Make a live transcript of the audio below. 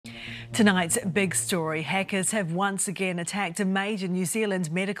Tonight's big story. Hackers have once again attacked a major New Zealand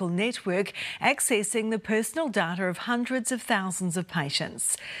medical network, accessing the personal data of hundreds of thousands of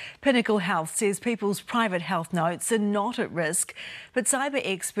patients. Pinnacle Health says people's private health notes are not at risk, but cyber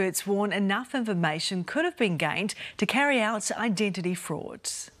experts warn enough information could have been gained to carry out identity fraud.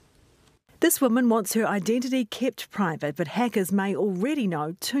 This woman wants her identity kept private, but hackers may already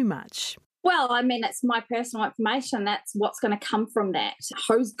know too much. Well, I mean, it's my personal information. That's what's going to come from that.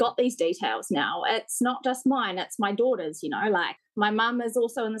 Who's got these details now? It's not just mine, it's my daughter's, like my mum is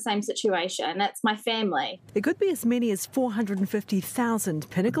also in the same situation. It's my family. There could be as many as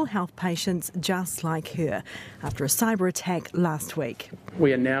 450,000 Pinnacle Health patients just like her after a cyber attack last week.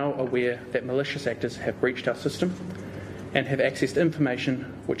 We are now aware that malicious actors have breached our system and have accessed information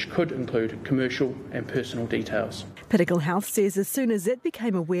which could include commercial and personal details. Pinnacle Health says as soon as it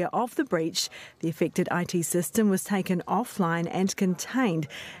became aware of the breach, the affected IT system was taken offline and contained,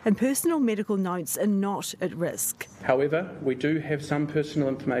 and personal medical notes are not at risk. However, we do have some personal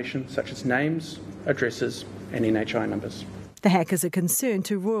information such as names, addresses and NHI numbers. The hackers are concerned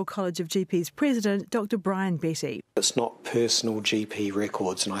to Royal College of GPs President Dr Brian Betty. It's not personal GP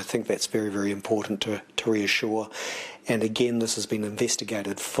records, and I think that's very, very important to reassure. And again, this has been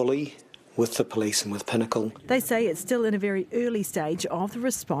investigated fully with the police and with Pinnacle. They say it's still in a very early stage of the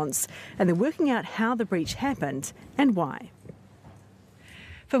response, and they're working out how the breach happened and why.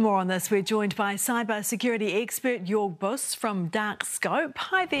 For more on this, we're joined by cyber security expert Jorg Buss from Dark Scope.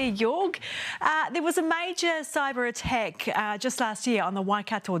 Hi there, Jorg. There was a major cyber attack just last year on the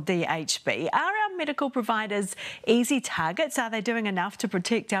Waikato DHB. Are our medical providers easy targets? Are they doing enough to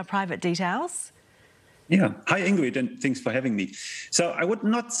protect our private details? Yeah. Hi, Ingrid, and thanks for having me. So I would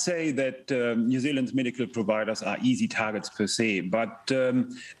not say that New Zealand's medical providers are easy targets per se, but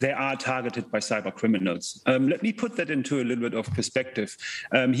they are targeted by cyber criminals. Let me put that into a little bit of perspective.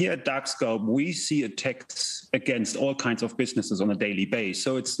 Here at Dark Scope, we see attacks against all kinds of businesses on a daily basis,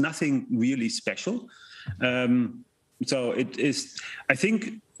 so it's nothing really special. So it is, I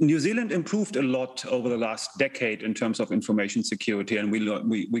think New Zealand improved a lot over the last decade in terms of information security, and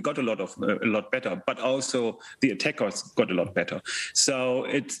we got a lot better, but also the attackers got a lot better. So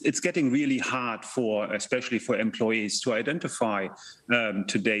it's getting really hard especially for employees to identify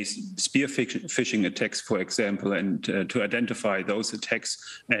today's spear phishing attacks, for example, and to identify those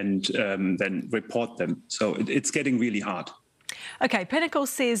attacks and then report them. So it's getting really hard. OK, Pinnacle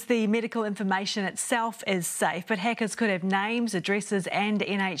says the medical information itself is safe, but hackers could have names, addresses and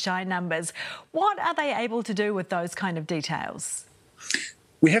NHI numbers. What are they able to do with those kind of details?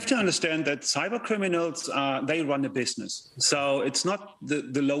 We have to understand that cyber criminals, they run a business. So it's not the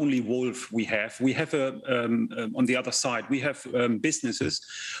lonely wolf we have. We have, on the other side, we have businesses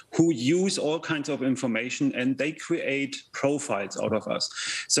who use all kinds of information and they create profiles out of us.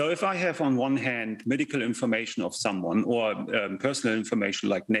 So if I have on one hand medical information of someone or personal information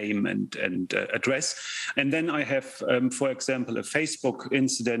like name and address, and then I have, for example, a Facebook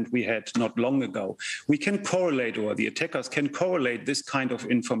incident we had not long ago, we can correlate, or the attackers can correlate this kind of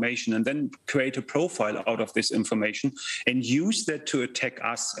information and then create a profile out of this information and use that to attack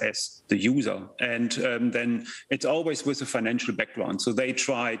us as the user. And then it's always with a financial background. So they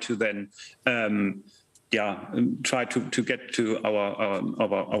try to then try to get to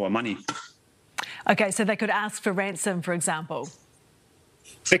our money. OK, so they could ask for ransom, for example.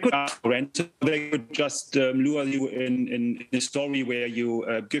 They could ask for ransom. They could just lure you in a story where you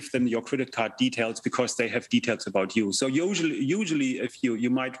give them your credit card details because they have details about you. So usually if you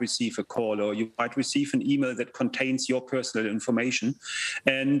might receive a call or you might receive an email that contains your personal information,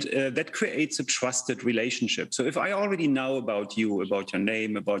 and that creates a trusted relationship. So if I already know about you, about your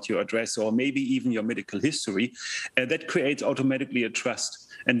name, about your address, or maybe even your medical history, that creates automatically a trust.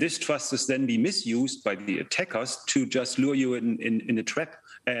 And this trust is then be misused by the attackers to just lure you in a trap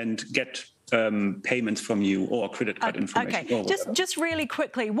and get payments from you or credit card information. Okay, just really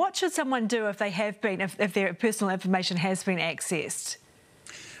quickly, what should someone do if if their personal information has been accessed?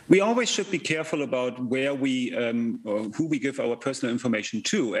 We always should be careful about where or who we give our personal information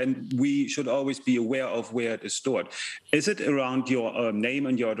to, and we should always be aware of where it is stored. Is it around your name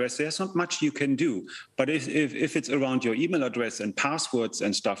and your address? There's not much you can do. But if it's around your email address and passwords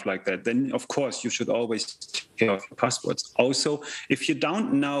and stuff like that, then of course you should always take care of your passwords. Also, if you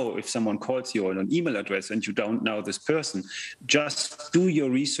don't know if someone calls you on an email address and you don't know this person, just do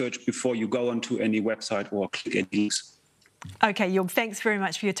your research before you go onto any website or click any links. OK, Jorg, thanks very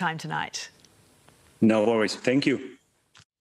much for your time tonight. No worries. Thank you.